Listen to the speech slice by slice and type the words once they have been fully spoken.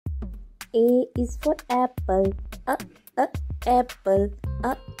A is for apple. Apple.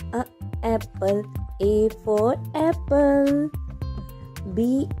 Apple. A for apple.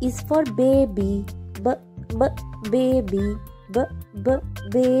 B is for baby. Baby.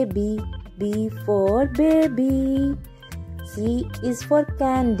 Baby. B for baby. C is for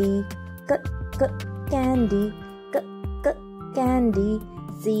candy. Candy. Candy.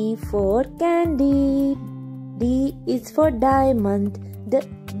 C for candy. D is for diamond.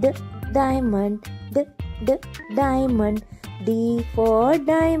 Diamond. Diamond. D for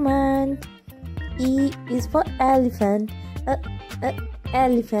diamond. E is for elephant.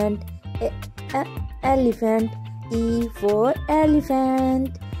 Elephant. Elephant. E for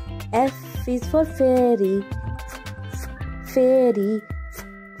elephant. F is for fairy. Fairy.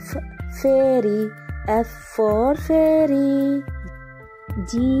 Fairy. F for fairy.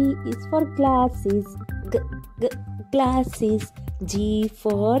 G is for glasses. Glasses. G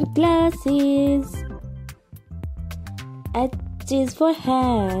for glasses. H is for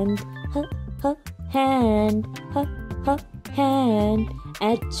hand. Hand. Hand.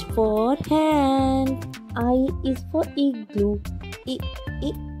 H for hand. I is for igloo.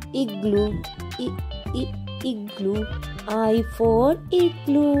 Igloo. Igloo. I for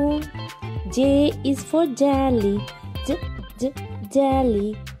igloo. J is for jelly.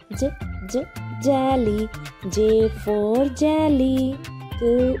 Jelly. Jelly. J for jelly.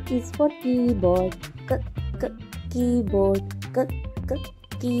 K is for keyboard. Keyboard.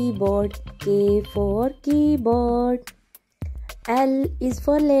 Keyboard. K for keyboard. L is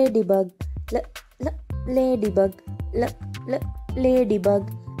for ladybug. Ladybug.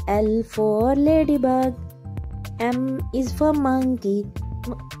 Ladybug. L for ladybug. M is for monkey.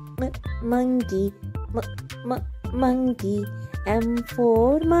 Monkey. Monkey. M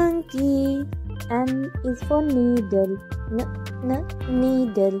for monkey. N is for needle.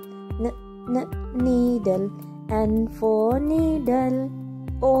 Needle. Needle. N for needle.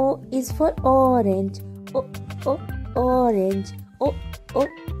 O is for orange. Orange.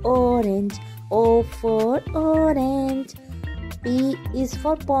 Orange. O for orange. P is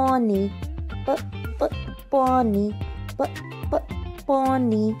for pony. Pony.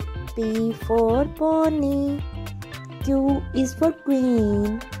 Pony. P for pony. Q is for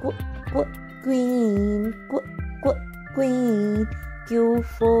queen. Queen. Queen. Q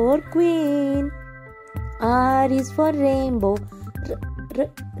for queen. R is for rainbow.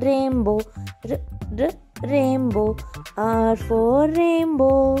 Rainbow. Rainbow. R for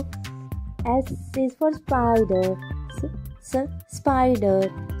rainbow. S is for spider. Spider.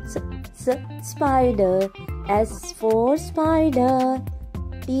 Spider. S for spider.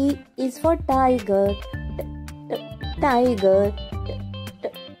 T is for tiger. Tiger.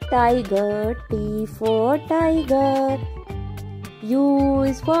 Tiger. T for tiger. U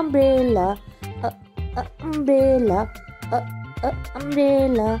is for umbrella. Umbrella.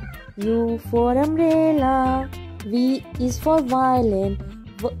 Umbrella. U for umbrella. V is for violin.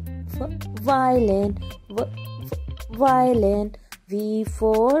 Violin. Violin. V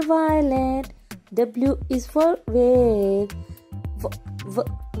for violin. W is for whale.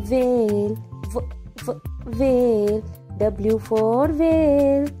 Whale. Whale. W for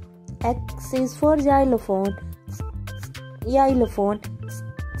whale. X is for xylophone. Xylophone.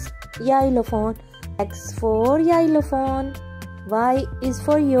 Xylophone. X for xylophone. Y is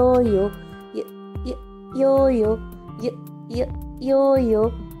for yo-yo. Yo-yo.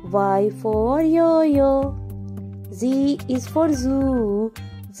 Yo-yo. Y for yo-yo. Z is for zoo.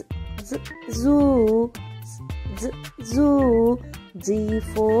 Zoo. Zoo. Z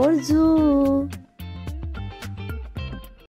for zoo.